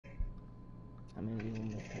amazing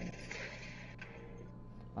methods.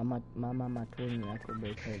 My mama told me I could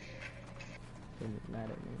break heads. She was mad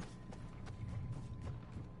at me.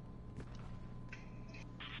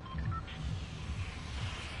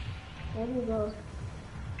 There you go.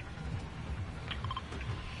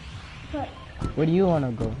 But Where do you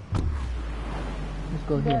wanna go? Let's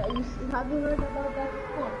go here. Have you heard about that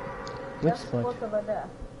spot? Which that spot? Over there.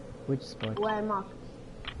 Which spot? Where I marked.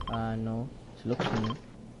 No. It looks to me.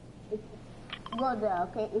 Go there,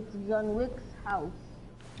 okay? It's John Wick's house.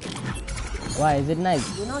 Why? Is it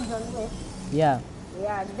nice? You know John Wick? Yeah.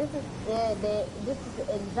 Yeah, this is the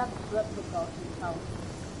exact replica of his house.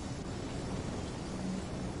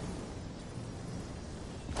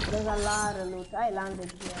 There's a lot of loot. I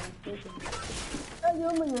landed here.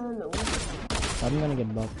 I'm gonna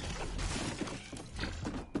get bugged.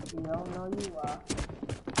 You don't know you are.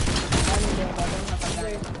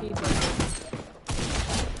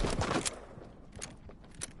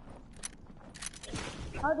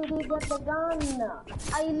 How did he get the gun?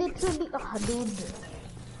 I literally, dude.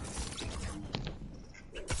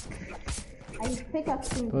 I pick up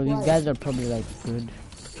things. Well, these guys are probably like good,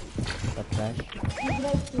 but trash. He's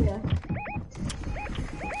right here.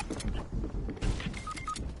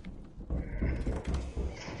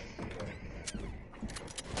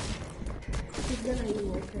 He's gonna be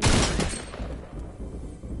open.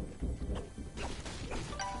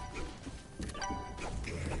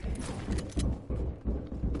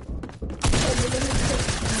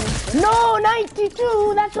 No,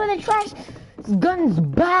 92! That's why the trash gun's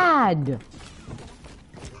bad!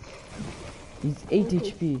 He's 8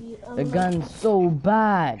 HP. The gun's so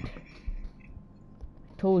bad.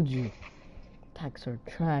 Told you. Attacks are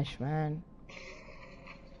trash, man.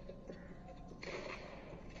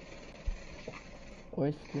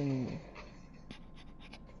 Where's the...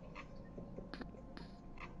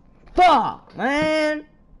 Fuck, man!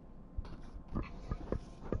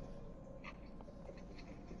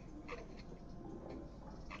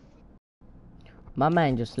 My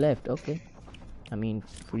man just left, okay. I mean,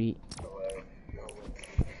 free.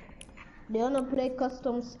 Do you wanna play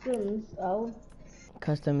custom scrims, Al?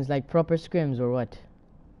 Custom is like proper scrims or what?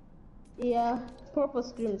 Yeah, proper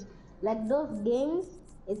scrims. Like those games,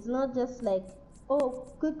 it's not just like, oh,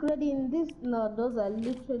 quick ready in this. No, those are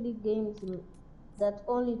literally games that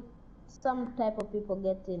only some type of people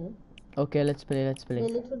get in. Okay, let's play, let's play.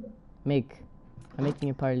 Make. I'm making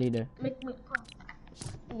you party leader. Make me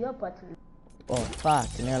your party leader. Oh, fuck.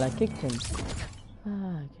 And I kicked him.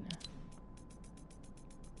 Fuck.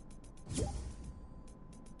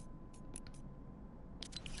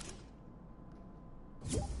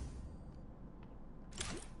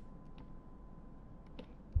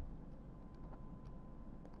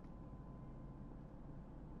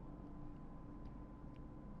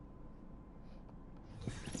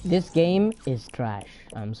 This game is trash.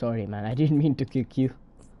 I'm sorry, man. I didn't mean to kick you.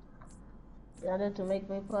 You wanted to make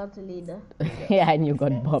me party leader. Yeah, and you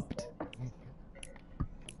got bopped.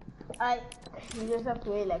 You just have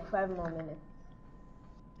to wait like 5 more minutes.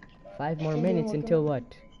 5 more minutes until what?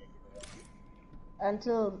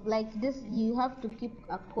 Until, like this, you have to keep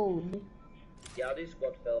a code. Yeah, I'll do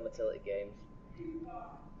squad film utility games.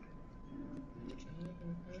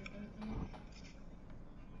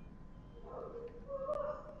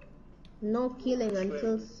 No killing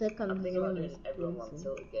until second zone is everyone wants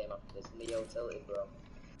utility game after this. Leo utility, bro.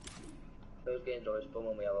 Those games are always fun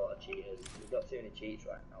when we have a lot of cheaters. We've got too many cheats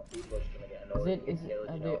right now. People are just gonna get annoyed.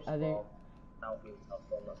 Now we have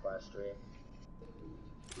fun, that's why I stream.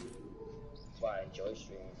 That's why I enjoy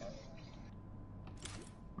streaming, man.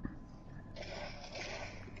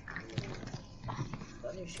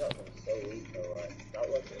 That new shotgun's so weak though, like, that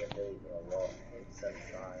wasn't really a lot in 7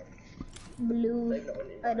 times. Blue.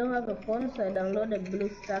 I don't have a phone, so I downloaded Blue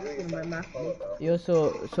Stacks in my MacBook. Yo,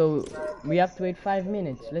 so we have to wait 5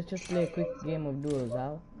 minutes. Let's just play a quick game of duels,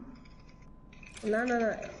 Al. No.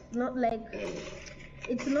 Not like,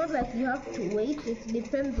 it's not like you have to wait. It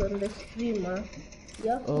depends on the streamer. You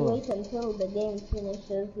have to wait until the game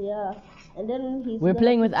finishes, yeah. And then we're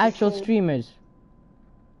playing with actual streamers.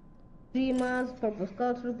 Streamers, Purple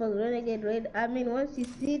Scout Troopers, Renegade Raid. I mean, once you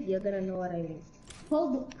see it, you're gonna know what I mean.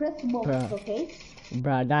 Hold, press box, okay?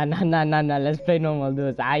 Bruh, nah, let's play normal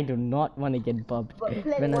duels. I do not want to get bobbed.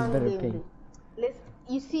 When I better ping.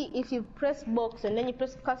 You see, if you press box and then you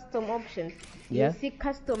press custom options, you see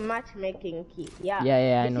custom matchmaking key. Yeah,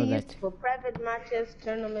 I know that. Used for private matches,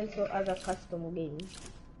 tournaments, or other custom games.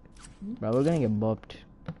 Bro, we're gonna get bopped.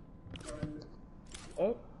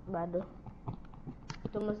 Bado.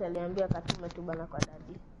 Thomas aliambia katume tu bana kwa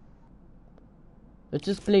daddy. Let's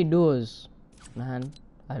just play duos, man.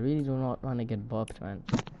 I really do not want to get bopped, man.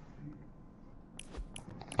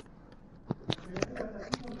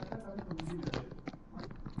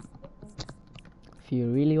 If you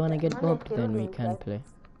really want to get bopped, then we can play.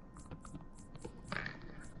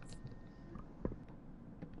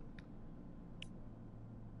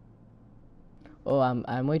 Oh,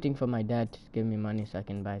 I'm waiting for my dad to give me money so I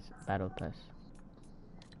can buy battle pass.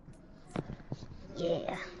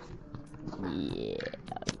 Yeah.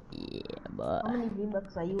 Yeah, boy. How many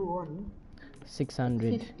V-Bucks are you on?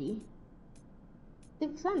 600. 50.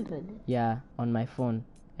 600? Yeah, on my phone.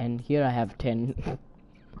 And here I have 10.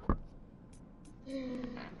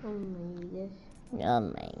 Oh my gosh. Oh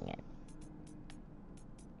my god.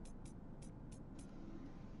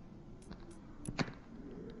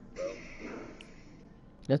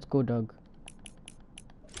 Let's go, dog.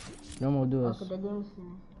 No more duos. Okay, the game's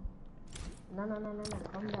finished. No,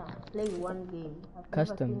 calm down. Play one game.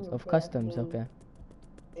 Customs, of customs, okay.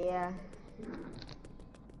 Yeah.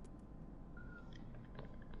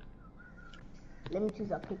 Let me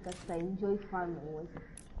choose a pickaxe. I enjoy farming with.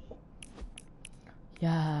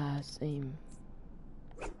 Yeah, same.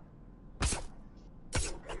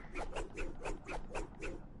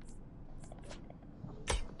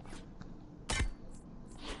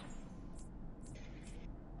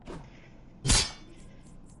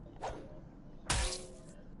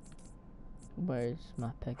 Where's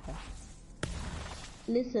my pickaxe?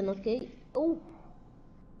 Listen, okay? Oh.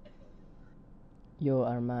 Yo,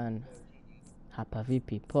 Arman. Hapa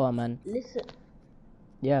vipi? Poa, man. Listen.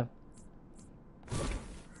 Yeah.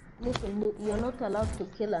 Listen, you're not allowed to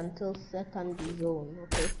kill until second zone,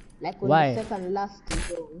 okay? Like when Why? the second last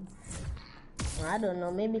zone. I don't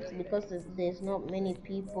know, maybe it's because there's not many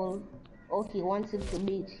people. Okay, wants it to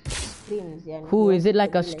be streams, yeah. Who is it?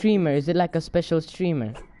 Like a streamer? Is it like a special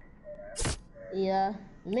streamer? Yeah,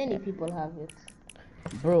 many people have it.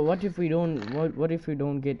 Bro, what if we don't? What if we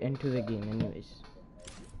don't get into the game, anyways?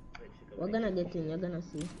 We're gonna get in. You're gonna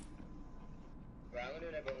see. Right, I'm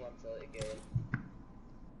gonna do everyone wants it again.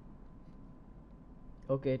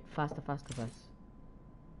 Okay, faster.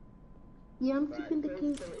 Yeah, I'm keeping the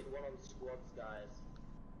key. One on squads, guys.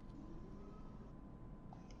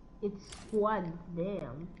 It's squad.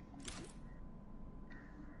 Damn.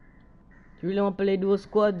 You really want to play duo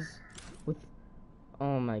squads? With?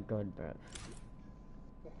 Oh my god, bruv.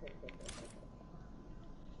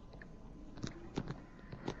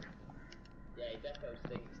 Yeah, he defo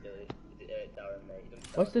stinks still. Darren,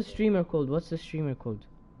 mate. What's the streamer called?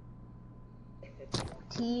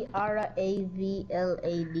 TRAVLADD.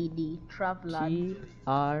 Travlad.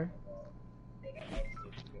 TR.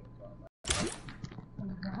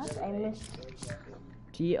 What? I missed.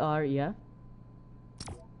 TR, yeah.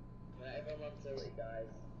 Everyone wants it, guys.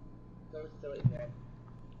 Go to it, man.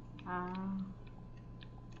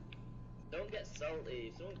 Don't get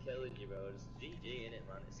salty. If someone kills you, bro, it's GG in it,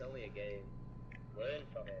 man. It's only a game. Learn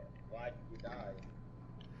from it. Why did you die?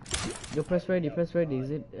 Yo, press ready.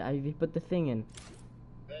 Is it? I put the thing in.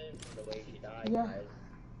 Learn from the way you died, Yeah. guys.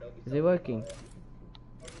 Don't be Is it working?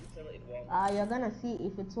 You're gonna see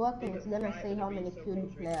if it's working. It's gonna say how many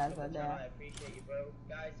queued players are there. I appreciate you, bro.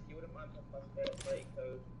 Guys, if you wouldn't mind popping my sport play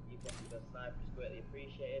code, you can the sniper is greatly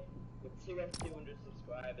appreciated. With 200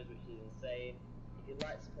 subscribers, which is insane. If you'd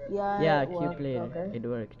like to support Yeah, it Q worked, played. okay. It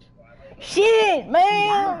worked. Shit,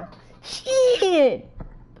 man! Shit!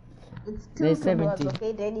 It's There's tilted was 70.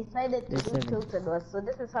 okay. They decided to There's do 70. tilted was. So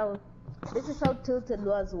this is how tilted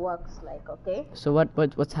was works like, okay? So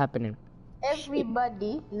what's happening?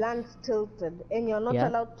 Everybody lands tilted, and you're not Yeah.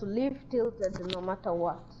 allowed to leave tilted no matter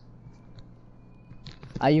what.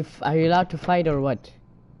 Are you allowed to fight or what?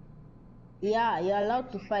 Yeah, you're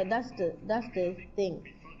allowed to fight. That's the thing.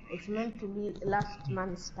 It's meant to be last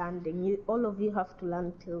man standing. All of you have to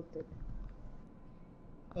land tilted,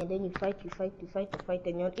 and then you fight,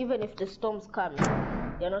 and even if the storm's coming,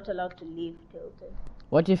 you're not allowed to leave tilted.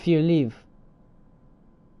 What if you leave?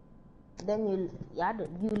 Then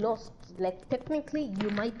you lost. Like technically, you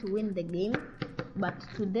might win the game, but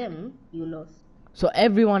to them, you lost. So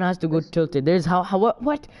everyone has to go tilted. There's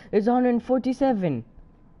what? There's 147.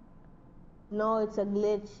 No, it's a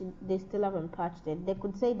glitch. They still haven't patched it. They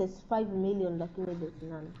could say there's 5 million, luckily there's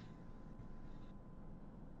none.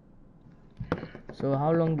 So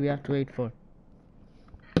how long do we have to wait for?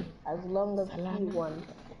 As long as he won.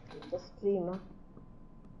 The streamer.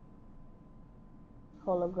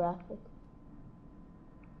 Holographic.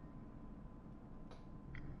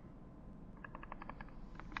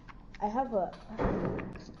 I have a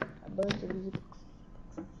bunch of music.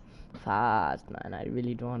 Fast, man. I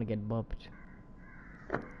really don't want to get bopped.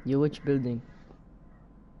 You which building?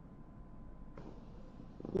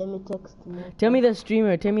 Let me text you. Tell me the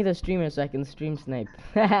streamer. Tell me the streamer so I can stream snipe.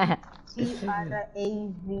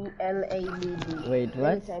 TRAVLADD. Wait, what?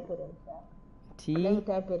 Let me type it in chat. T. Let me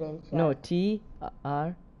type it in chat. No, T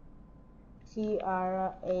R.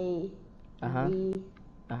 TRAV.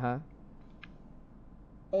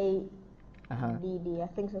 ADD. I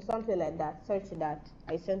think so, something like that. Search that.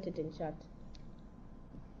 I sent it in chat.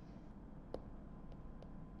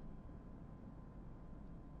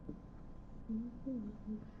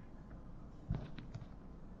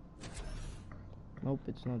 Nope,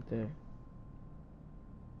 it's not there.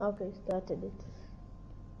 Okay, started it.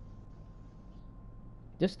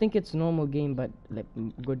 Just think it's normal game, but like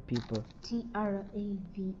good people.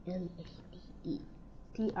 TRAVLADE.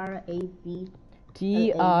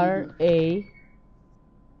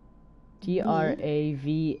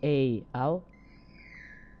 TRAVA. Ow.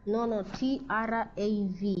 No.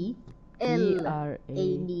 TRAVLADD.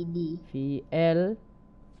 VL.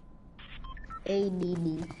 ADD.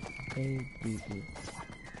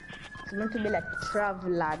 It's meant to be like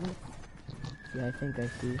Travelad. Yeah, I think I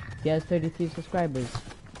see. He has 33 subscribers.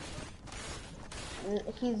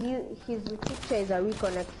 His picture is a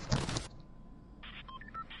reconnect.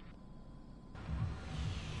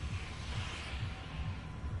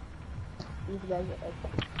 These guys are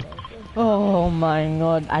Oh my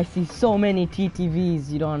god, I see so many TTVs,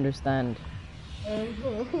 you don't understand.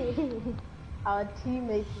 Our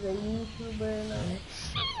teammate is a YouTuber now.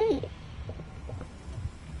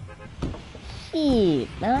 Shit,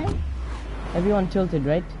 man. Everyone tilted,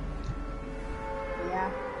 right?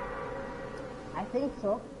 Yeah. I think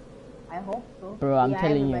so. I hope so. Bro, I'm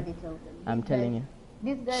telling you. Tilted. I'm telling you.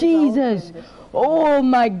 These guys Jesus! Oh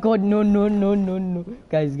my god, no.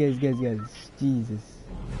 Guys. Jesus.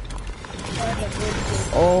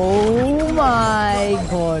 Oh my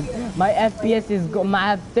god. My FPS is I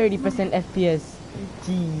have 30% FPS.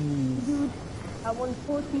 Jeez. Dude, I want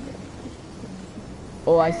 40.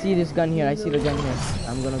 Oh, I see this gun here. I see the gun here.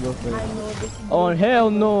 I'm gonna go for it. I know this. Oh hell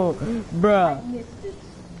no, bruh. I missed it.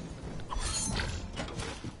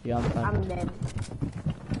 Yeah, I'm fine. I'm dead.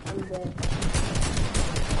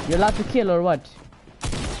 You're allowed to kill or what? Yeah,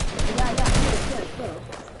 kill.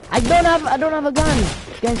 I don't have a gun.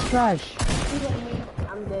 Guy's trash. Even me,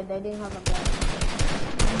 I'm dead. I didn't have a gun.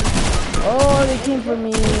 Oh, they came for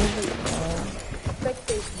me.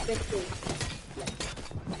 Spectate.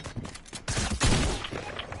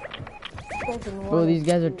 Bro, these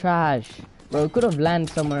guys are trash. Bro, could have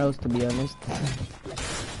landed somewhere else to be honest.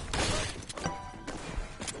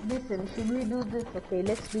 Listen, should we do this? Okay,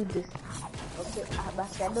 let's do this. Okay,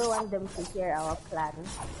 but I don't want them to hear our plan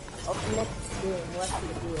of next game, what we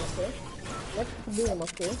do, okay? Next game,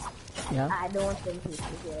 okay? Yeah. I don't want them to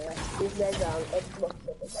hear it. These guys are on Xbox,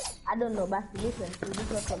 okay? I don't know, but listen, this is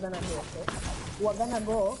what we're gonna do, okay? We're gonna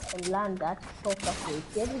go and learn that soccer play.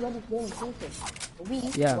 Everybody's going to it.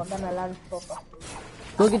 We're gonna learn soccer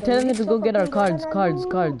play. Tell them to go get our cards.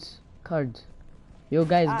 Yo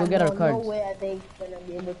guys, go get our cards. No way are they gonna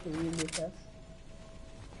be able to read with us.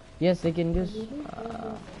 Yes, they can just...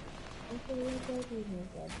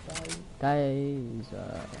 guys,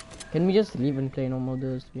 can we just leave and play normal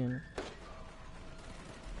duos, to be honest?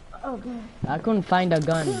 Okay. I couldn't find a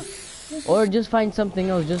gun. Or just find something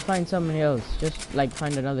else, just find somebody else. Just like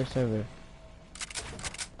find another server.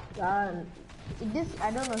 I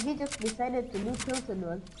don't know, he just decided to do tilted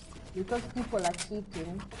one because people are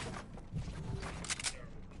cheating.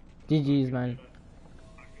 GG's, man.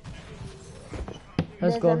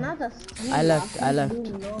 Let's There's go. Another I left.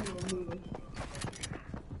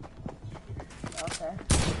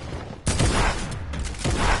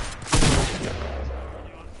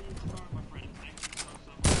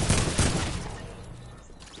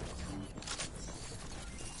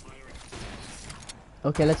 Okay.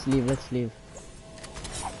 Okay, let's leave.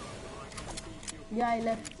 Yeah, I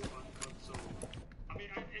left.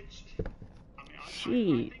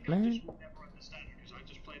 Shit, man. Never understand because I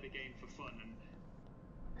just play the game for fun, and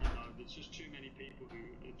there's just too many people who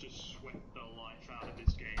just sweat the life out of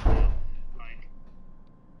this game. Like,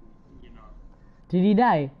 Did he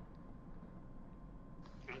die?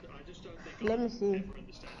 I just don't think Let me see. ever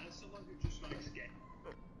understand. As someone who just likes game.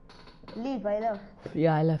 Leave, I left.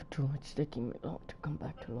 Yeah, I left too. It's taking me long to come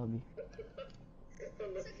back to lobby.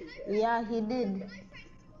 Yeah, he did.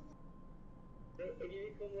 If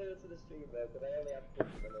you come over to the stream, bro, but I only have 2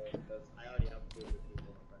 because I already have 2 people.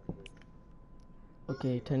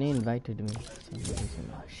 Okay, Tony invited me.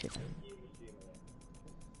 Oh shit.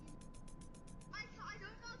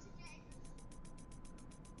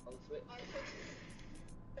 On Twitch.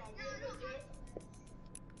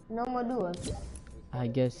 No more duos. I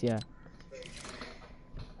guess, yeah.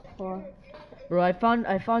 for? Bro, I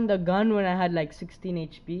found the gun when I had like 16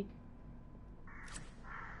 HP.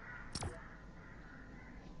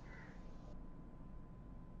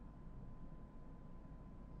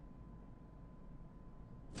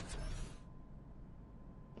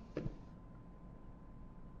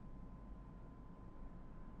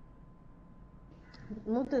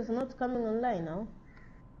 Muta is not coming online now.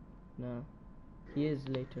 No, he is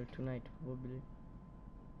later tonight probably.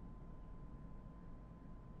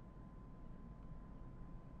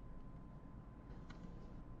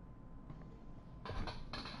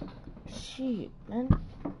 Shit, man.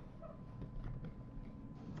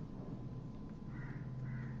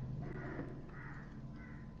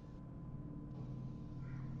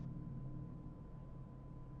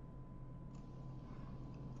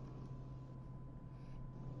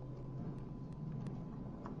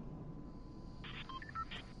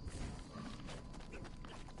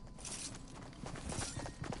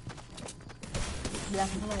 Black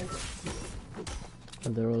Knight.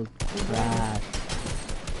 They're all trash.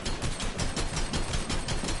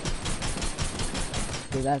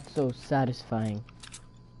 Dude, that's so satisfying.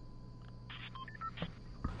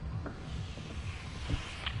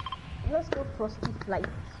 Let's go Frosty Flight.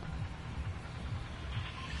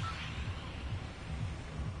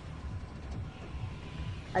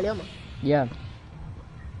 Alioma. Yeah.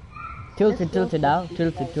 Tilted out.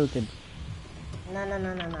 Tilted. No.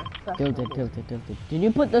 Tilted. Did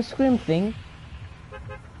you put the scrim thing?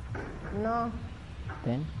 No.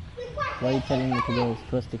 Then? Why are you telling me to go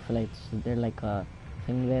Frosty Flights? Is there like a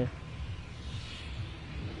thing there?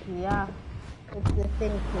 Yeah. It's the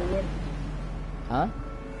thing to win. Huh?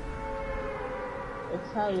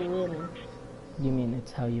 It's how you win. You mean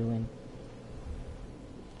it's how you win?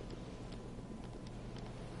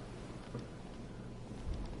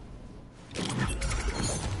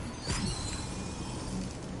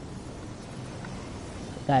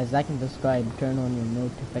 Guys, like and subscribe, turn on your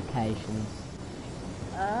notifications.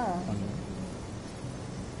 Ah.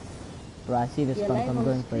 Bro, I see this You're pump, live I'm on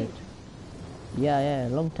going for it. Yeah,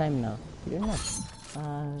 long time now. You're not.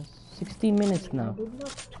 16 minutes now.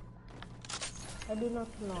 I do not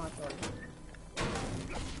know at all.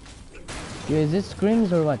 Yo, is this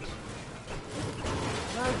scrims or what?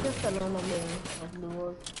 No, it's just a normal game of the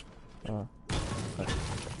world. Oh. Okay.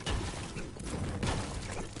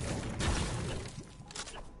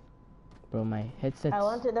 Bro, my headset's... I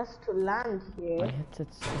wanted us to land here. My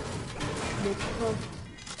headset's...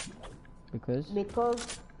 Because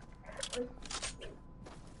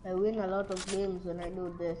I win a lot of games when I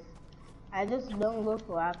do this. I just don't go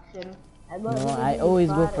for action. No, I always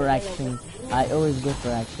go for action. I always go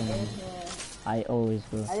for action. I always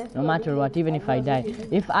go. No matter what, even if I die.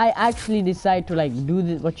 If I actually decide to like do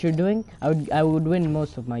what you're doing, I would win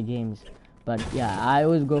most of my games. But yeah, I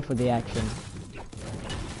always go for the action.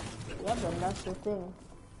 Yeah, but that's the thing.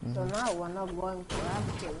 So now we're not going for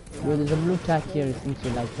action. Yo, there's a blue tack here since you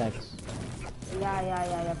like tacks.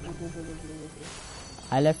 Yeah.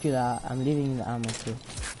 I left you the... I'm leaving the ammo too.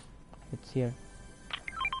 It's here.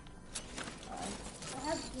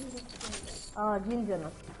 Oh, ginger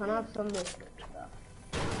nut. Can I have some of this?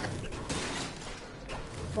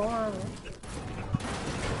 Go on.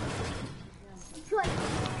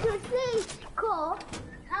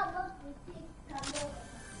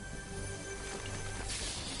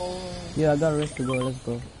 Yeah, I got rest to go. Let's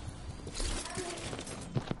go.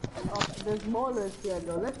 Oh, there's ballers here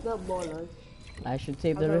though. Let's go ballers. I should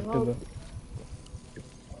save the rift to go.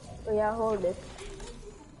 Oh, yeah, hold it.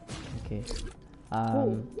 Okay. Are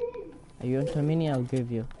you into a mini? I'll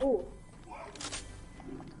give you. Oh.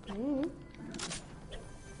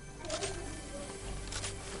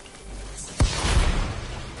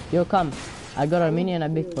 Yo, come. I got a mini and a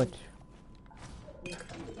Bigfoot. Okay.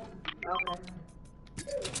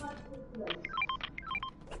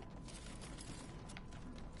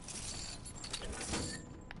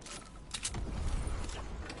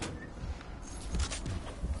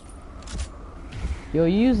 You're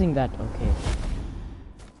using that, okay.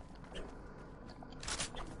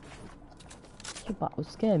 You about to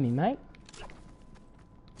scare me, mate.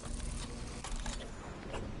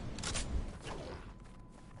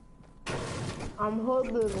 I'm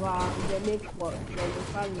holding the big one, the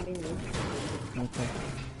 5 minutes. Okay.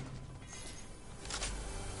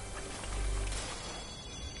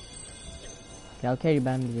 Okay, I'll carry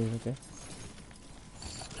bandages, okay?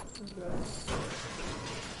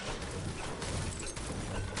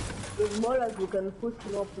 With ballers you can push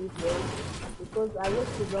more people because I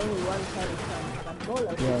guess it's only one time chance. But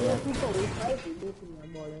ballers, Yeah. people will try to do in a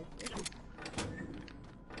baller.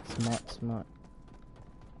 Smart.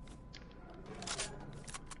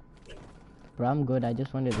 Bro, I'm good. I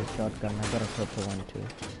just wanted a shotgun. I got a purple one too.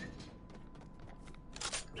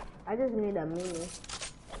 I just need a mini.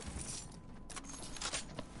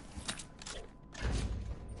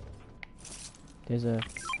 There's a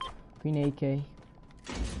green AK.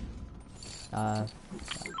 No.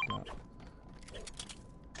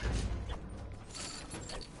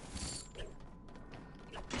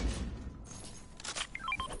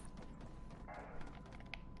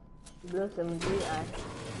 Blue SMG.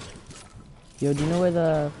 Yo, do you know where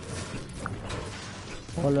the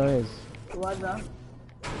baller is? What's that?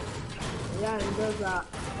 Yeah, and there's a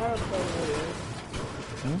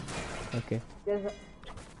airplane. Okay. There's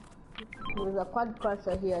a quad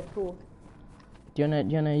crusher here too. Do you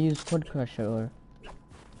wanna use quad crusher or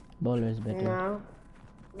baller is better? No.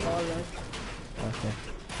 Ballers. Okay.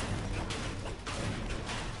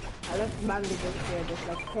 I left bandages here, there's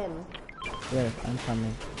like 10. Where? I'm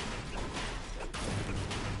coming.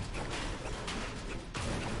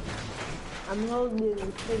 I'm holding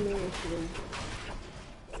 3 mini shields.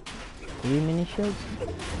 3 mini shields?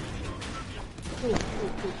 Two.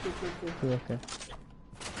 Two, okay.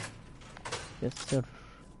 Yes, sir.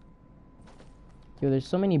 Yo, there's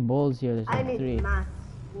so many balls here. There's I like need 3. math.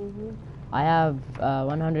 I have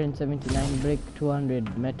 179 brick,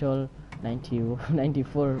 200 metal,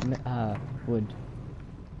 94 wood.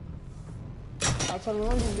 I can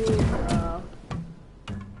only do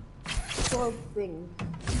 12 things.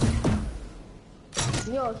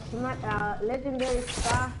 Yo, legendary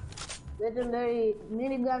star, legendary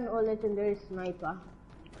minigun or legendary sniper?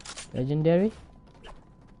 Legendary?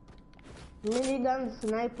 Minigun,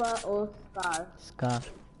 sniper or scar? Scar.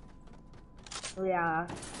 Yeah.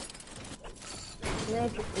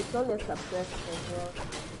 It's only suppressed as well.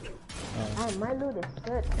 Ah, my loot is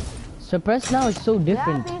set. Suppress now is so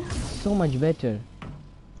different. Yeah, So much better.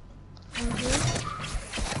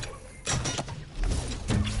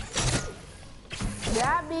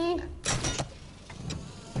 Gabby!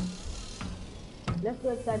 Let's go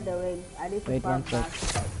inside the ring. I need to Wait park one sec. back.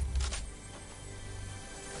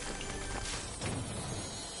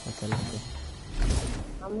 Okay, let's go.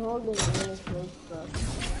 I'm holding the mini shield first.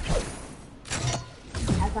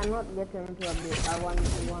 I cannot get into a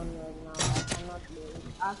 1v1 right now. I cannot do it.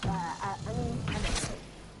 I don't know.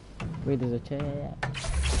 Wait, there's a chair. Yeah.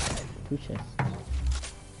 2 chests.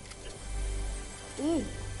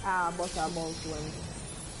 Both are both wins.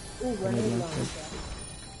 Ooh, grenade launcher.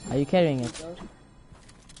 Are you carrying it?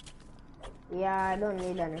 Yeah, I don't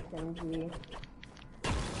need an SMG.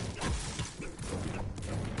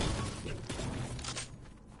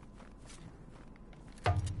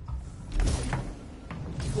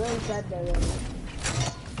 Go inside the ring.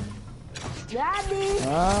 Gabby!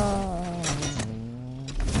 Oh.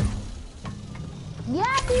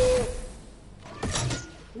 Gabby!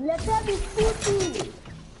 Let her be spooky!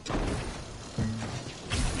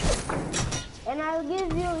 And I'll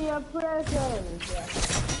give you your present.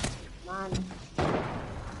 Man.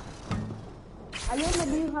 Alina,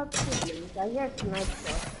 do you have siblings? I hear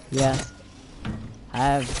sniper. Yeah. I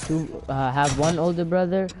have 2. I have 1 older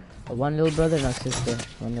brother, 1 little brother, and a sister.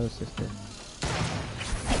 1 little sister.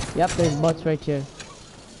 Yep, there's bots right here.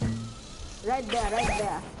 Right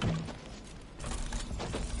there.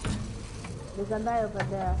 There's a guy over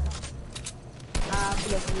there.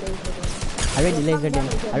 I already lasered him.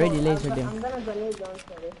 I'm gonna grenade down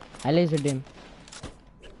for it. I lasered him.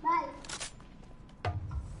 Bye.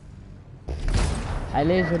 I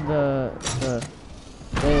lasered the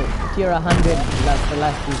tier 100 for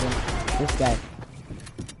last season. This guy.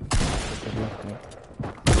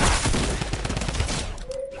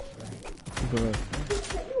 Go away.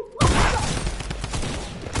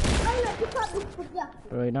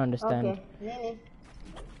 Bro, you don't understand. Okay, Nene.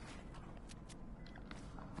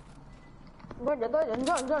 Go.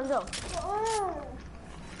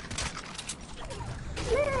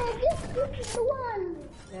 This is the one.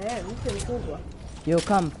 Yeah, this is good one. Yo,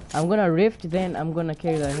 come. I'm gonna rift, then I'm gonna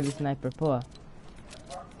carry the heavy sniper. Poa.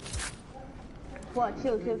 What?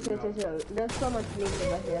 Chill. There's so much loot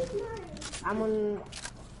over here. I'm on.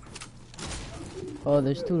 Oh,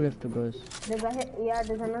 there's 2 rift to goes. There's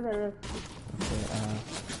another rift. Okay,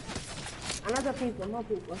 Another people, more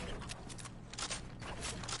people.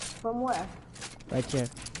 From where? right here.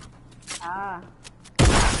 Ah.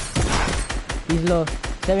 He's low.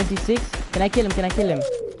 76. Can I kill him?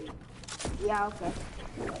 Yeah, okay.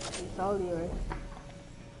 It's all yours.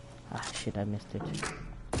 Ah, shit, I missed it.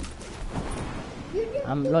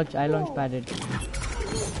 I launch padded. Okay,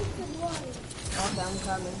 I'm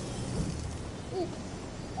coming.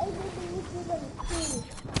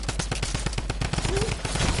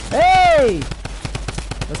 Hey!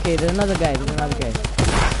 Okay, there's another guy. There's another guy.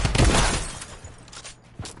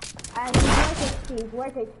 He's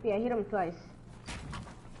white HP. I hit him twice.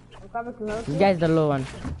 I'm coming to help This you. guy's the low one.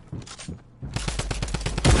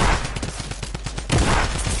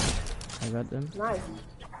 I got them. Nice.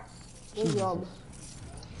 Good job.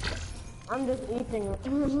 I'm just eating.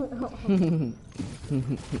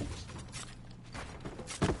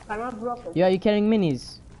 Can I block it? Yeah, you carrying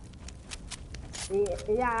minis?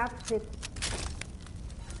 Yeah, I have 6.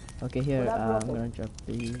 Okay, here. Well, I'm that's gonna drop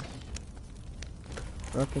these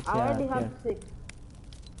rockets. I Yeah, already have here. 6.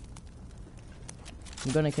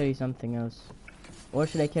 I'm gonna carry something else. Or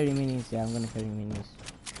should I carry minis? Yeah, I'm gonna carry minis.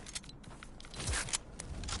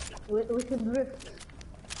 We should drift.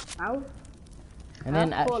 How? And then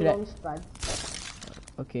should I? Pads.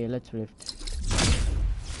 Okay, let's rift.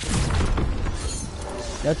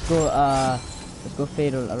 Let's go. Let's go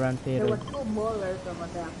fatal around There fatal. were 2 ballers over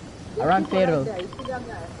there. Around fatal. Right, you see that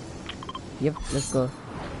guy? Yep, let's go.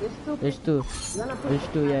 There's 2 There's 2. You wanna push There's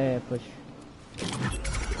 2. Yeah, push.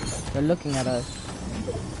 They're looking at us.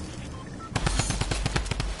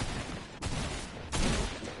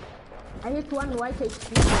 I hit 1 white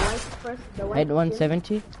HP, the white first, the white. I hit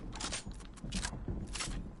 170.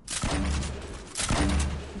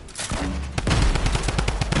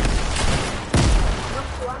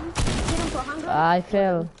 Knocked 1. Hit him for 100. I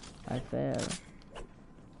fell. I fell.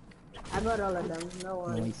 I got all of them, no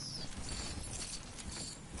worries. Nice.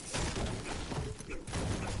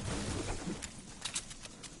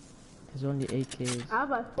 There's only AKs. I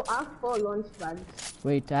have 4 launch pads.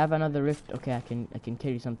 Wait, I have another rift. Okay, I can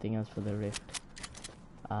carry something else for the rift.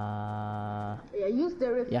 Yeah, use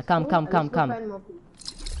the rift. Yeah, come. Let's go find more people.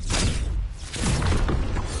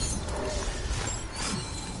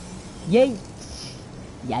 Yay!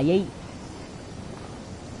 Yeah, yay!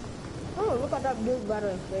 Oh, look at that big battle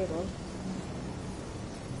in Fatal.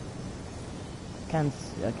 Can't.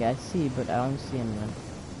 Okay, I see, but I don't see anyone.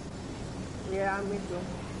 Yeah, me too.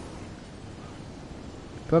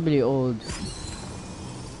 Probably old.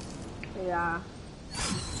 Yeah.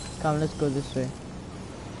 Come, let's go this way.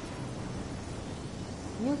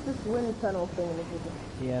 Use this wind tunnel thing in the video.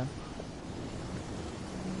 Yeah.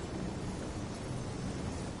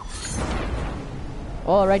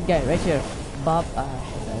 Oh, right guy, right here. Bob. Ah,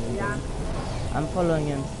 shit, Yeah. I'm following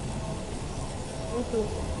him. Me too.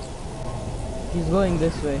 He's going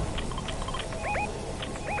this way.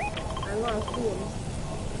 I'm gonna see him.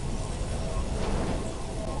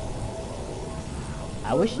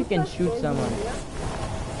 I wish you can shoot someone. Yeah.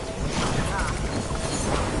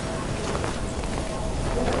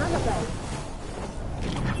 There's another guy.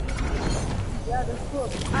 Yeah, there's 2 of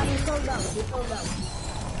them. Ah, he fell down.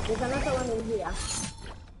 There's another one in here.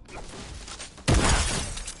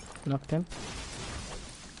 Knocked him.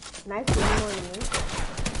 Nice, one more in me.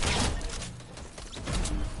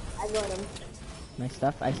 I got him. Nice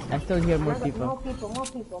stuff. I still hear more people. More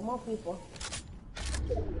people.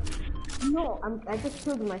 No, I just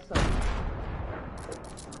killed myself.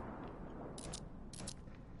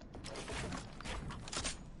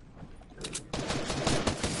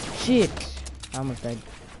 Shit! I almost died.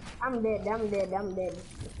 I'm dead.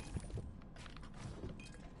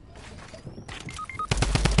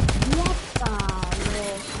 What? Ah, no.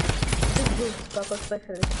 This is Taco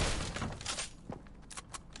Specialist.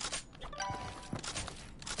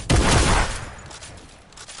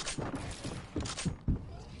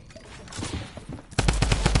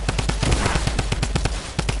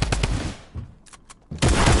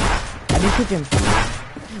 I didn't shoot him.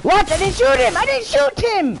 What? I didn't shoot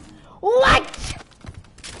him! What?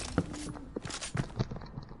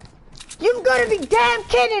 You've got to be damn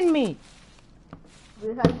kidding me!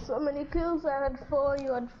 We had so many kills. I had 4,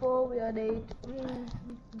 you had 4, we had 8.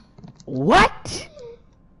 What?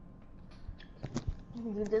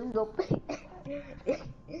 You just go.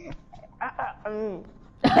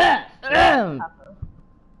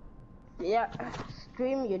 Yeah,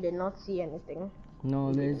 stream, you did not see anything.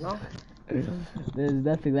 No, there's No? there's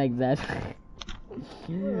nothing like that.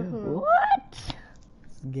 What?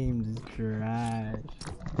 This game is trash.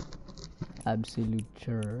 Absolute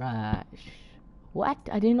trash. What?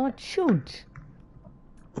 I did not shoot.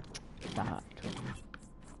 Stop.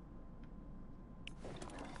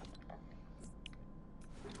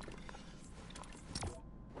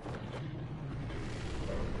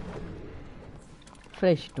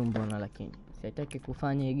 Fresh tu mbona lakini sitaki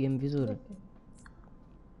kufanya hii game vizuri.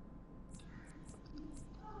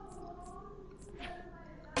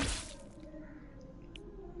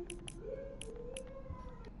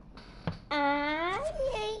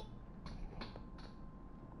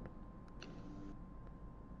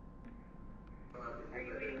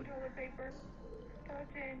 toilet paper?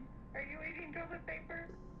 Dodgen, are you eating toilet paper?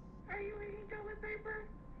 Are you eating toilet paper?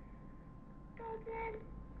 Dodgen,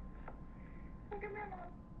 look at Mama.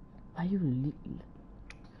 Are you Jordan!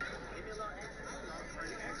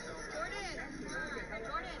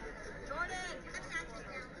 Jordan!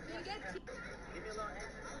 Can you get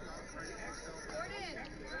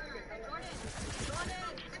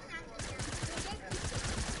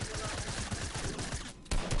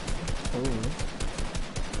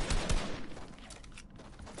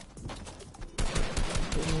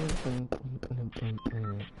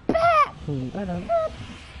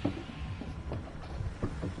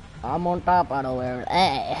I'm on top of the world.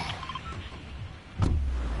 Hey.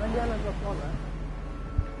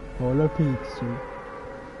 Follow pizza.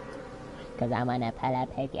 Cause I'm on a pillow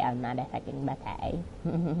piggy, I'm not a fucking buffet.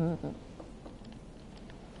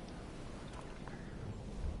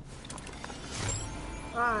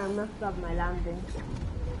 I messed up my landing.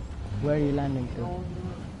 Where are you landing to?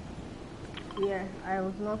 Here, I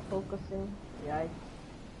was not focusing. Yeah,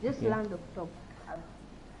 just land up top.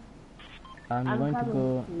 I'm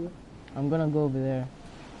gonna go over there.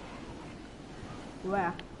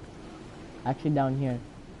 Where? Actually down here.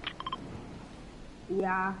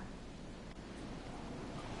 Yeah.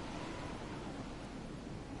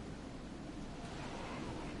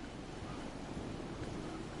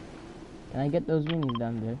 Can I get those minis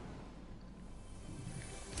down there?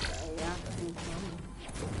 Yeah.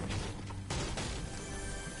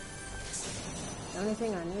 The only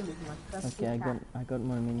thing I need is my trusty Okay, I got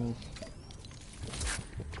more minis.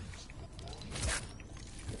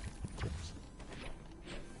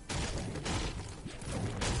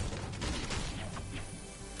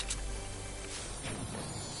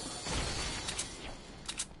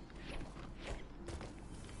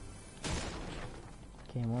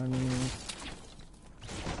 Okay, more minis.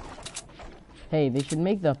 Hey, they should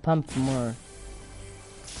make the pump more.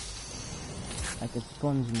 Like it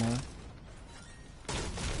spawns more.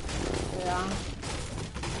 Yeah.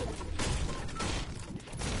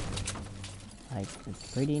 Like,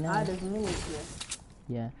 it's pretty nice. There's minis here.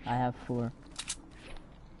 Yeah, I have 4.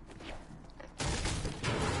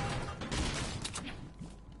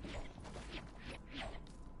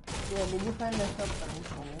 Yeah, did you find a shotgun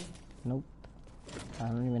for me? Nope. I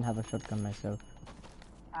don't even have a shotgun myself.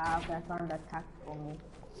 Okay, I found a tack for me.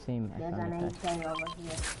 Same, There's I found an a tack. AK over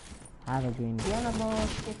here. I have a green. You wanna go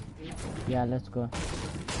 60? Yeah, let's go.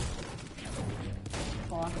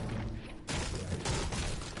 4.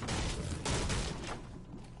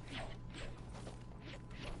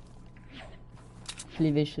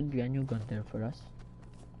 Actually, there should be a new gun there for us.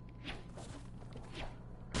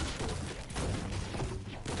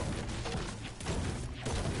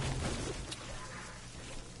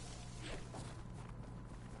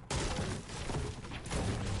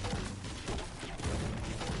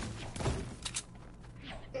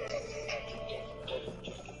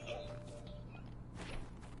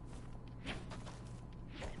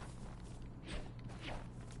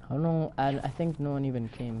 How long? I think no one even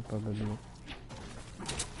came, probably.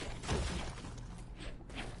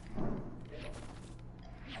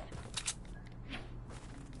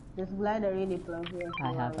 This glider really plays here.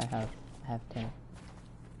 I have 10.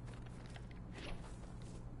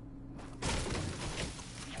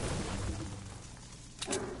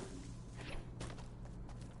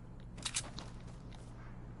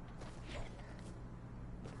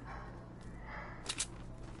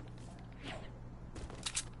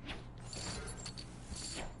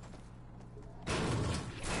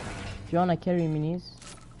 Do you wanna carry minis?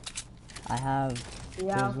 I have.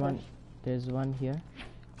 Yeah, There's one here.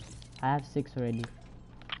 I have 6 already.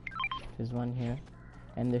 There's one here,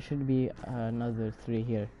 and there should be another 3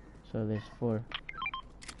 here. So there's 4.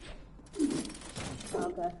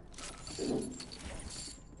 Okay.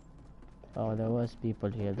 Oh, there was people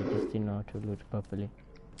here. They just didn't know how to loot properly.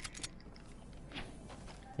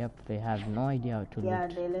 Yep, they have no idea how to Yeah,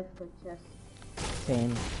 loot. they left the chest.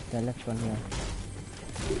 Same. They left one here.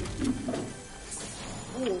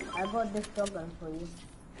 Ooh, I got this shotgun for you.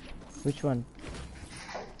 Which one?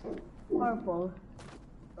 Purple.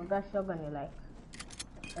 So that shotgun you like.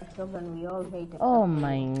 That shotgun we all hate. Oh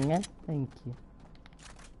my god, thank you.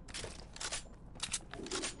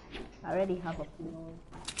 I already have a few.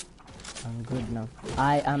 I'm good now.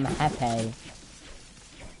 I am happy.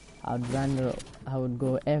 I would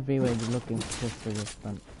go everywhere looking just for this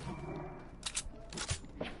one.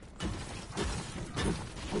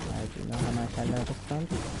 Do you know how much I love this one?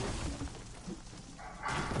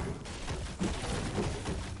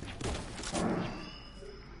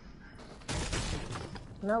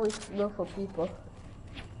 Now we go for people.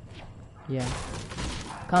 Yeah.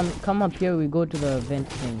 Come up here, we go to the vent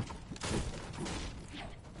thing.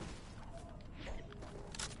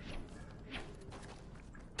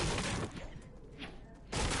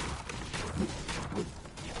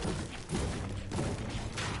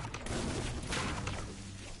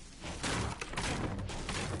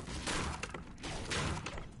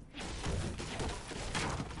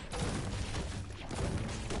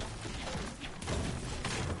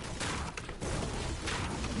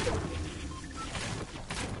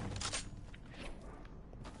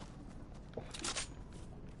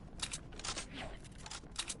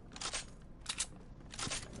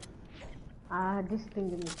 This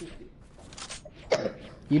thing in the city.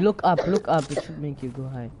 You look up, it should make you go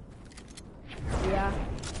high. Yeah.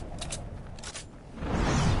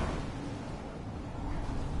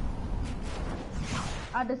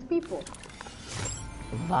 There's people.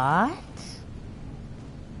 What?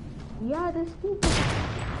 Yeah, there's people.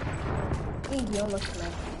 He almost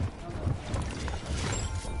like.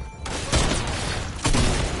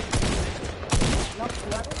 Not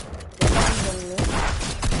one.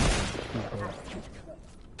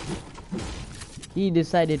 He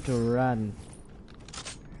decided to run.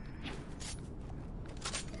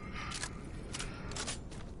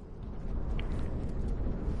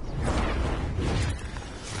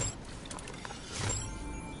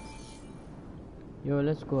 Yo,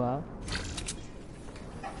 let's go out.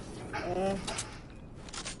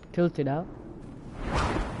 Tilt it out.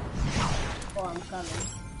 Oh, I'm coming.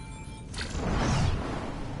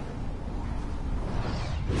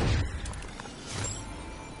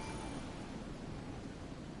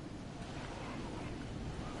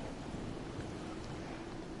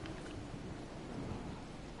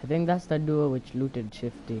 I think that's the duo which looted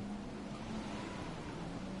Shifty.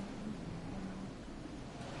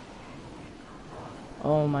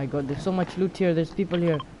 Oh my god, there's so much loot here, there's people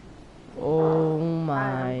here. Oh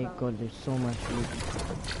my god, there's so much loot.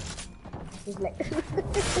 He's like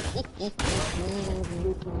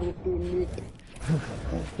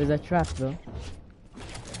There's a trap though.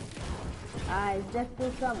 it's just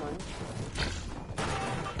to someone.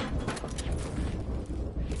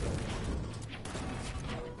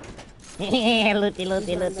 Looty.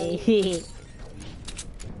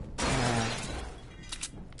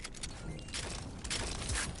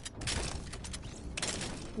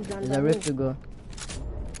 There's a rift to go.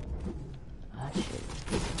 Ah shit.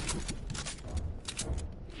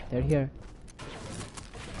 They're here.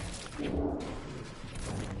 You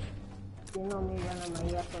know me when I'm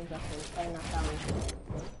here from the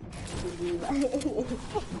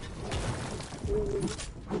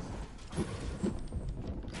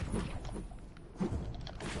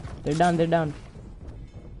They're down.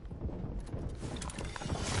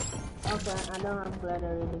 Okay, I don't have blood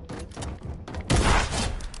already.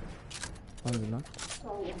 Oh, you not?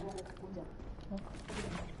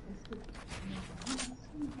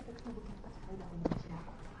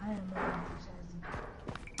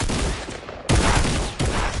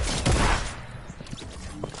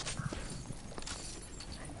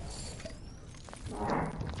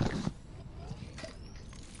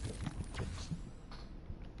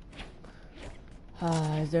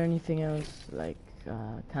 Is there anything else like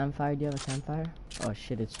campfire? Do you have a campfire? Oh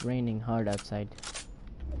shit, it's raining hard outside.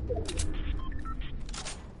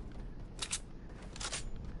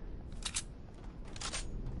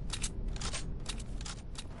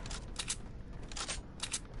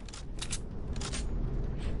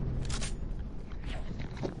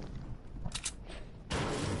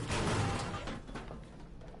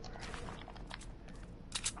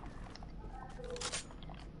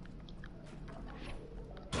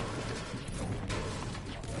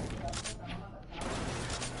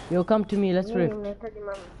 Yo, come to me, let's rift.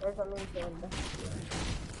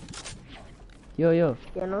 Yo.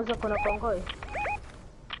 Yanauza kuna kongoi.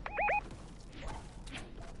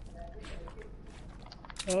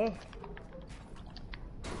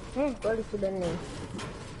 What is the name?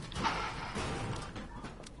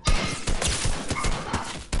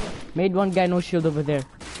 Made one guy no shield over there.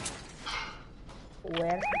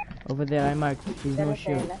 Where? Over there, I marked. He's no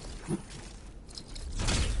shield.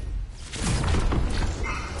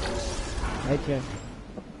 Right here.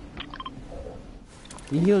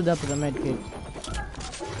 He healed up with a med kit.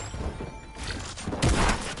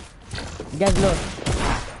 You guys low.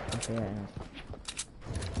 Okay, yeah.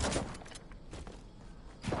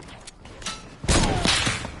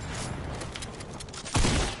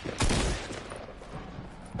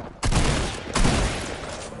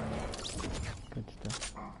 Good stuff.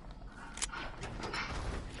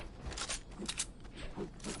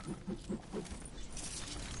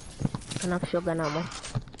 Can I show Ganamo?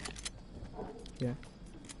 Yeah.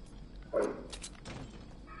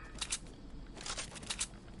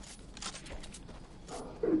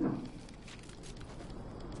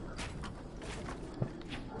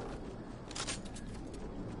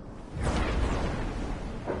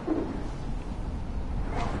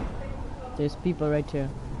 There's people right here.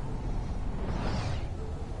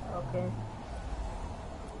 Okay.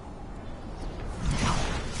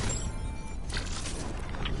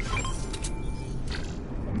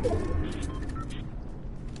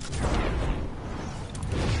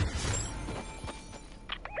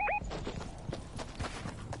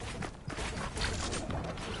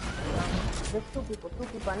 There's two people,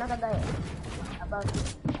 another guy about you.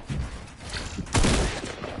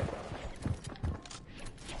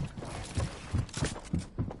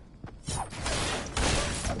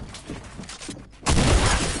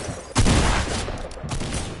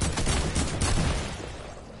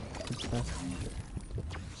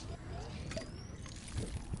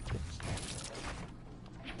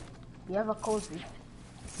 You have a cozy?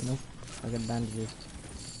 Nope, I got bandages.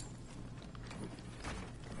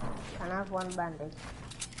 Can I have one bandage?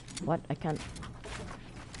 What? I can't.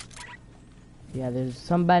 Yeah, there's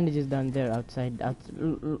some bandages down there outside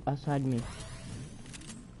me.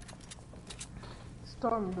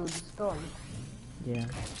 Storm, dude, storm. Yeah.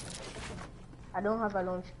 I don't have a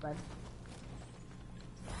launch pad.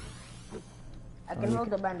 I can hold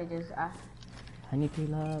the bandages. I need to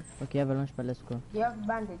heal up. Okay, I have a launch pad, let's go. You have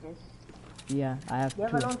bandages? Yeah, I have You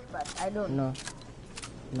have two. a launch pad? I don't. No.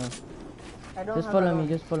 I don't just have follow me,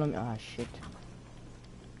 just follow me. Ah, shit.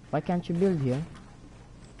 Why can't you build here?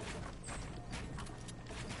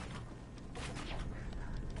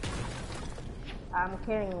 I'm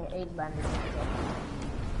carrying 8 bandages.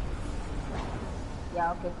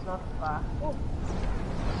 Yeah, okay, it's not far. Oh.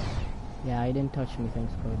 Yeah, he didn't touch me,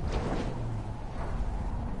 thanks God.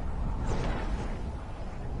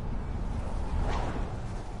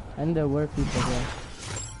 And there were people there.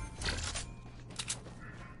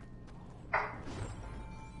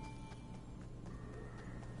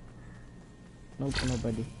 Nope,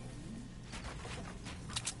 nobody.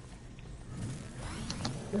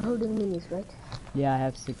 You're holding minis, right? Yeah, I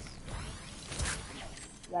have 6.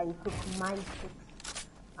 Yeah, you took my 6.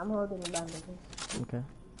 I'm holding bandages. Okay.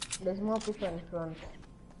 There's more people in front.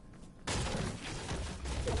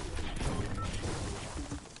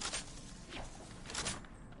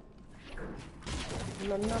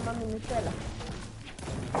 Mama Minutella.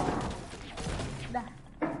 Da.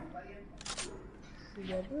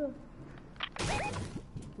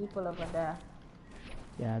 People over there.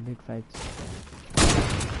 Yeah, big fights.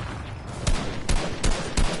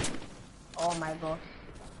 Oh my gosh.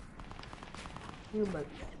 Hubert.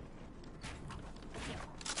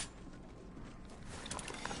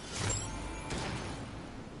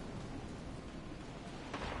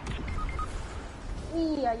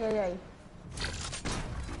 Yeah.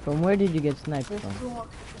 From where did you get sniped There's from? 2 more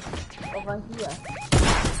over here.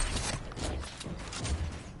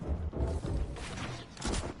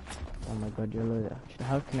 Oh my God, you're low.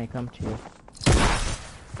 How can I come to you?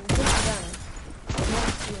 Just done.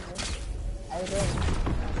 I ran.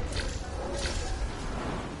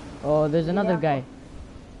 Oh, there's another guy.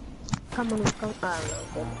 Come on, come on.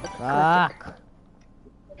 Fuck.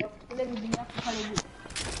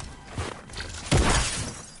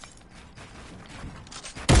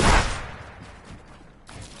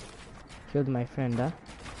 Killed my friend, huh?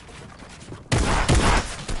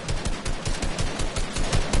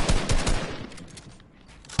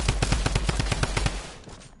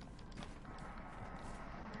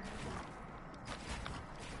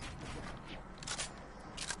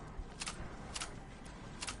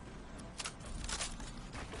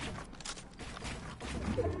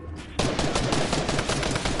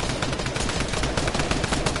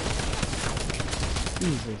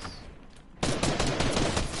 Jesus.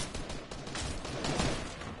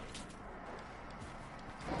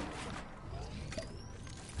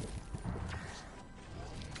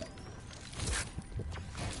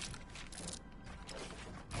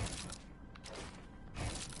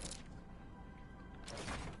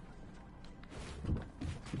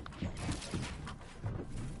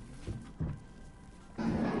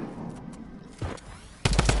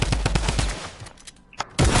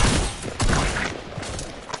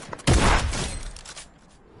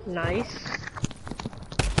 Nice.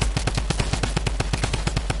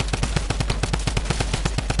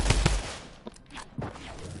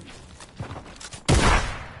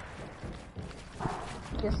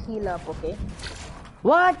 Just heal up, okay?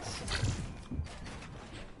 What?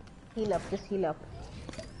 Heal up, just heal up.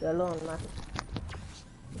 You're alone, man.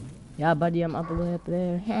 Yeah, buddy, I'm up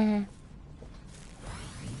there.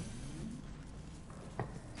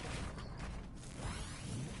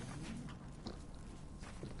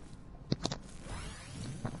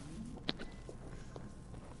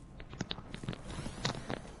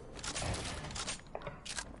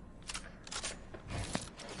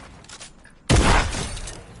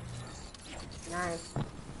 time.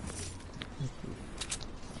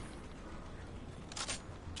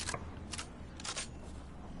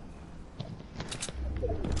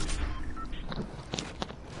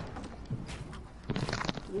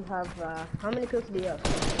 You have, how many kills do you have?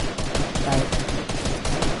 5.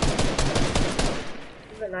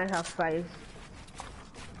 Even I have 5.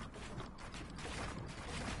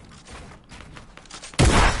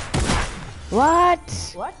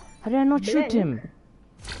 What? What? How did I not shoot him?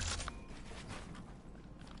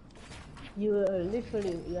 You were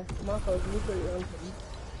literally, your mark was literally on him.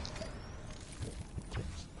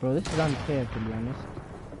 Bro, this is unfair to be honest.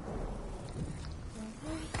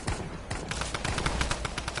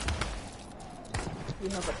 You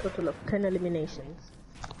have a total of 10 eliminations.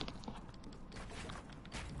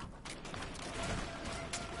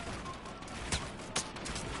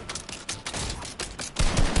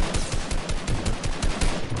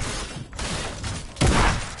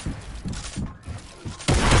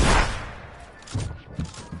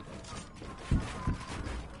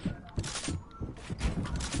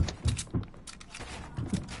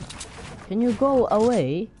 Can you go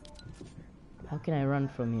away? How can I run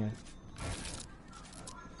from here?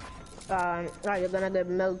 You're gonna get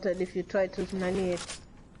melted if you try to nani it.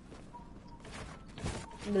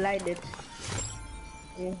 Glide it.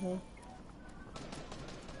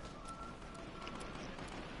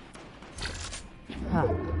 Ha.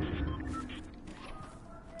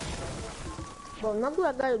 Well, not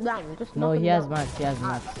that guy down, just No, knock him he has down. mats, he has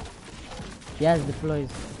mats. He has deploys.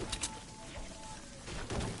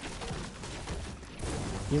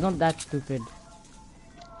 He's not that stupid.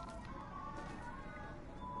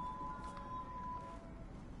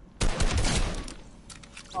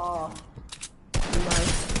 Oh,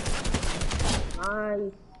 nice.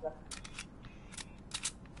 Nice.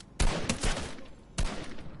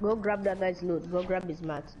 Go grab that guy's loot. Go grab his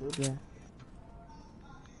mats, dude. Yeah.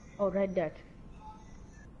 Oh, right that.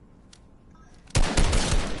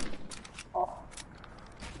 Oh,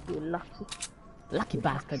 you lucky. Lucky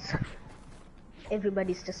bastard.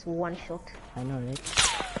 Everybody's just one shot. I know, right?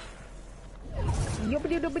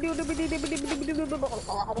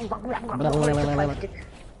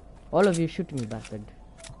 All of you shoot me, bastard.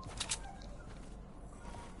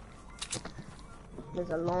 There's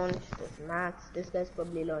a launch, there's mats. This guy's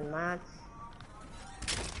probably on mats.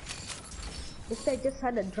 This guy just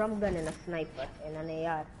had a drum gun and a sniper and an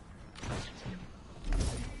AR.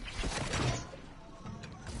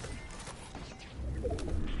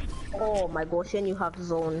 Oh my gosh, and you have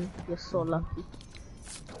zone. You're so lucky.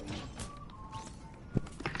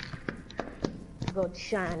 God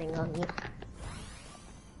shining on you.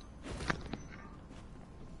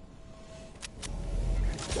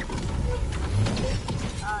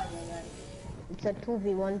 It's a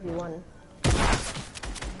 2v1v1.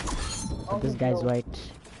 This guy's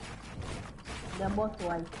white. They're both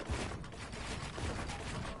white.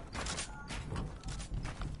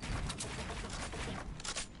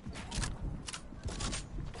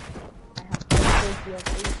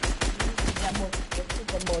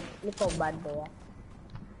 Look how bad they are.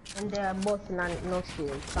 And they are both no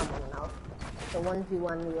shield. Come on now. So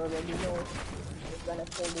 1v1 we already know is gonna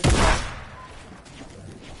kill this guy.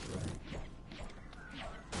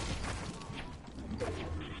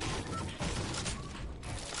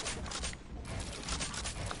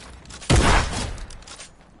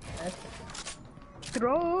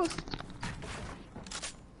 Throws!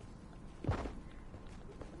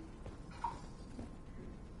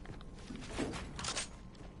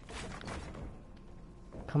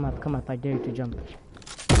 Come up, I dare you to jump.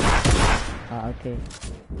 Ah, okay.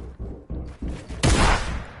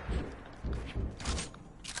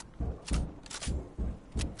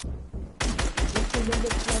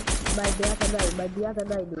 By the other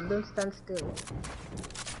guy, dude. Don't stand still.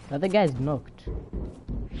 The other guy's knocked.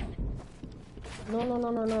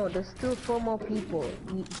 No. There's still 4 more people.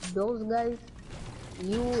 Those guys,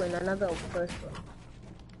 you and another person.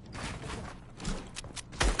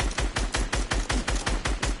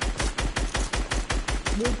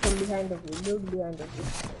 Build from behind of you. Build behind of you.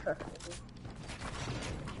 Trust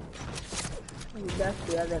me. That's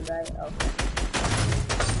the other guy. Okay.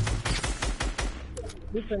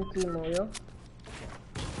 Different team, yo.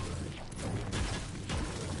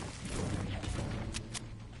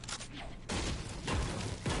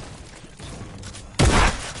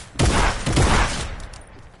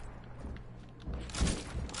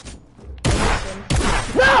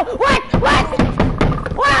 No! What?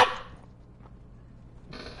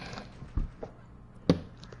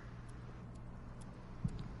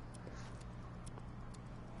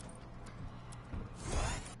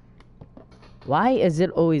 Why is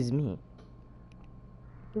it always me?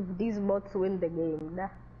 If these bots win the game, nah.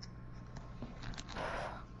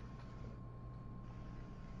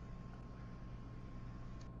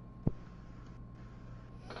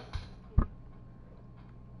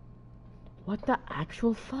 What the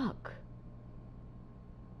actual fuck?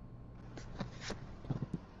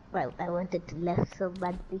 Well, I wanted to left so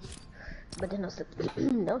badly, but then I was like,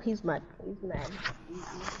 no, he's mad. He's mad.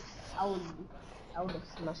 I would have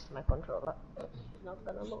smashed my controller. Not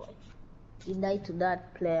gonna lie. He died to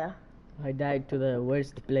that player. I died to the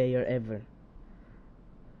worst player ever.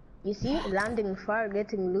 You see, landing far,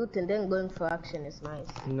 getting loot, and then going for action is nice.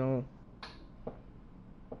 No.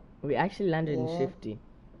 We actually landed in Shifty.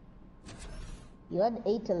 You had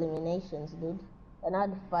 8 eliminations, dude. And I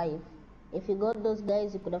had 5. If you got those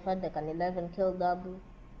guys, you could have had like an 11 kill double.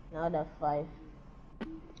 Now I'd have 5.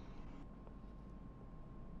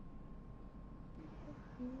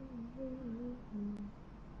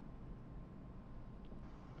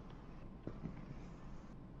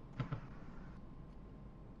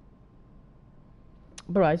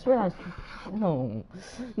 Bro, I swear no.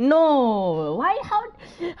 No! Why?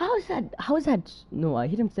 How is that? No, I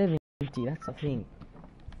hit him 70. That's the thing.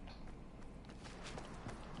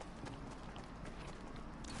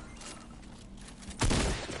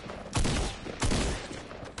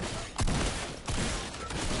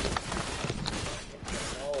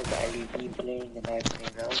 Playing and I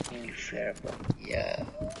think that was really fair, but yeah.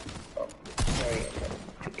 Sorry,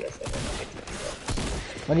 to guess I don't know.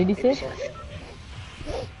 What did he say?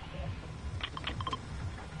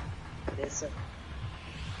 Listen.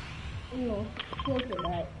 No, close to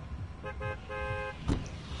that.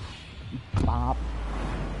 Bop.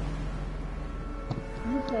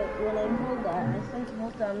 Okay, when I moved that, I sent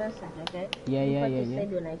Walter a message, okay? Yeah.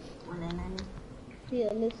 Said when I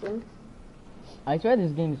here, listen. I swear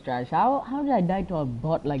this game is trash. How did I die to a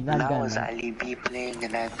bot like that guy? That was Ali B playing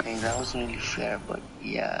and I playing. That wasn't really fair, but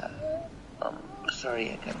yeah.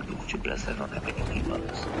 Sorry I can't give you plus I don't have any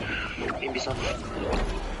bugs. Maybe something.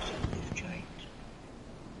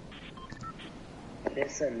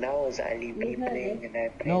 Listen, that was Ali B playing and I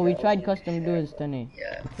playing. No, we tried custom duels, Tony.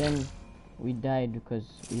 Yeah. Then we died because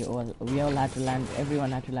we all had to land.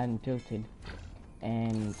 Everyone had to land tilted,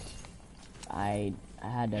 and I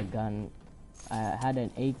had a gun. I had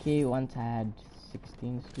an AK once. I had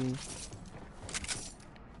 16 speed.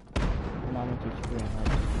 Not much HP I had.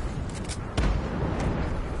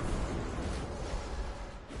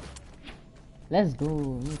 Let's go.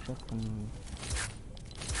 New shotgun.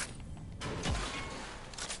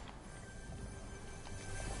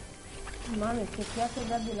 Mami, keki yake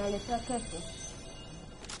Gabi naletea kesho.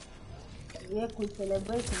 Yeye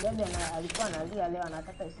kucelebrate Gabi alikuwa analia leo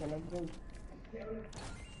anataka icelebrate.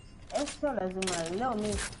 Sio lazima leo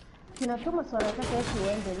mimi kinatuma swala nataka eti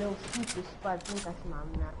uende leo usiku sipati nikasema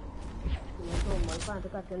hamna. Kinatuma alikuwa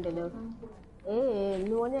anataka tuende leo.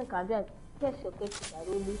 Nione kaambia kesho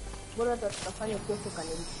tarudi. Bora tutafanya kesho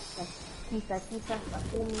kanisa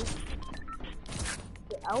 9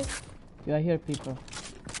 au You are here, people.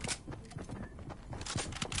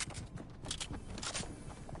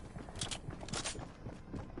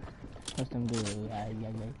 Custom duel, yeah.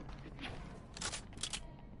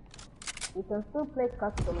 You can still play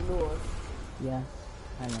custom duels. Yeah,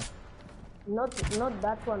 I know. Not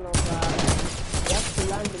that one of you have to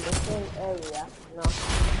land in the same area. No,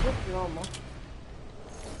 just normal.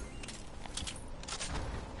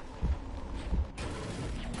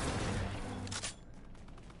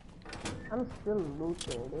 I'm still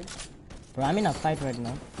looting, dude. Bro, I'm in a fight right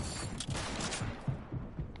now.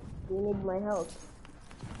 Do you need my help?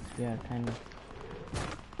 Yeah, kind of.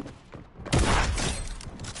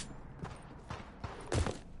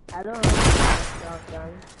 I don't know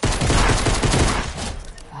shotgun.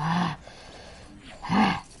 I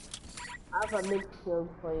have a big shield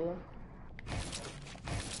for you.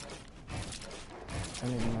 I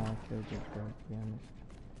don't even know how to get there, to be honest.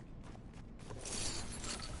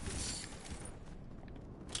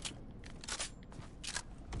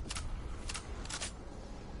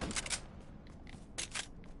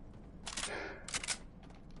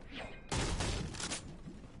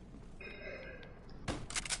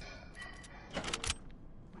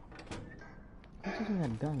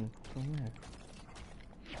 That gun from where?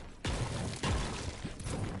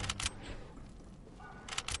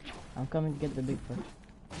 I'm coming to get the big fish.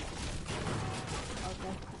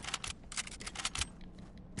 Okay.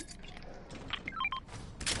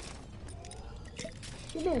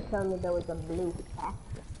 You didn't tell me there was a blue pack.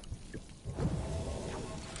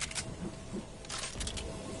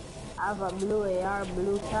 I have a blue AR,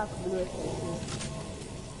 blue tack, blue SMG.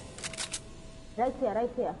 Right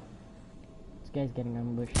here. guy's getting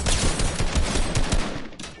ambushed.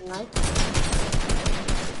 Nice.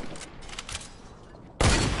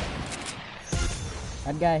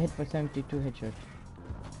 That guy hit for 72 headshot.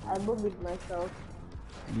 I boobied myself.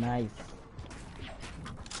 Nice.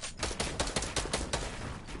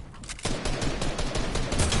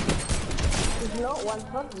 There's no one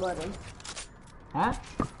shot button. Huh?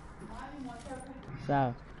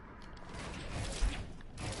 So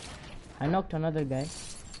I knocked another guy.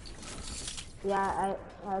 Yeah,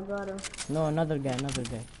 I got him. No, another guy.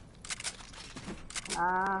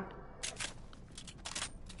 Ah.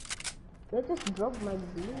 They just dropped my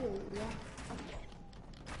blue, yeah.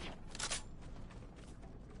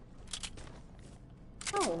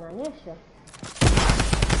 Oh, Nanisha.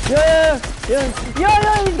 Yo,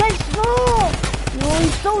 he's getting slow! No,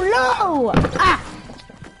 he's so low! Ah!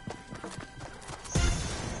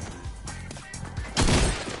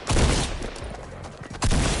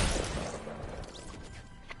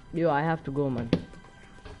 Yo, I have to go, man.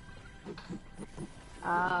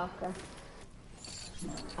 Ah, okay.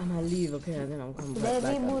 I'm gonna leave, okay, and then I'll come back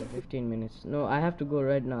after 15 minutes. No, I have to go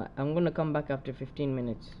right now. I'm gonna come back after 15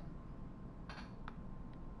 minutes.